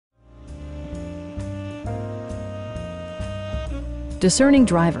discerning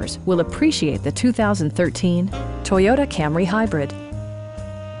drivers will appreciate the 2013 Toyota Camry Hybrid.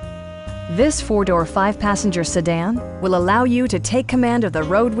 This four-door, five-passenger sedan will allow you to take command of the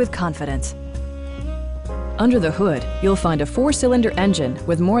road with confidence. Under the hood, you'll find a four-cylinder engine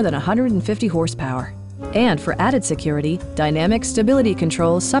with more than 150 horsepower. And for added security, dynamic stability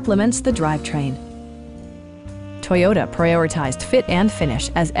control supplements the drivetrain. Toyota prioritized fit and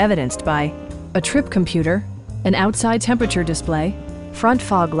finish as evidenced by a trip computer, an outside temperature display, front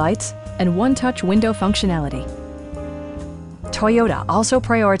fog lights, and one-touch window functionality. Toyota also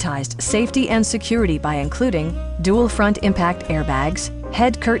prioritized safety and security by including dual front impact airbags,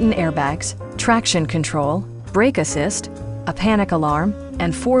 head curtain airbags, traction control, brake assist, a panic alarm,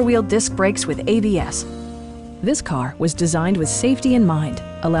 and four-wheel disc brakes with ABS. This car was designed with safety in mind,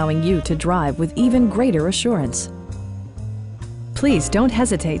 allowing you to drive with even greater assurance. Please don't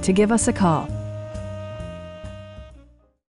hesitate to give us a call.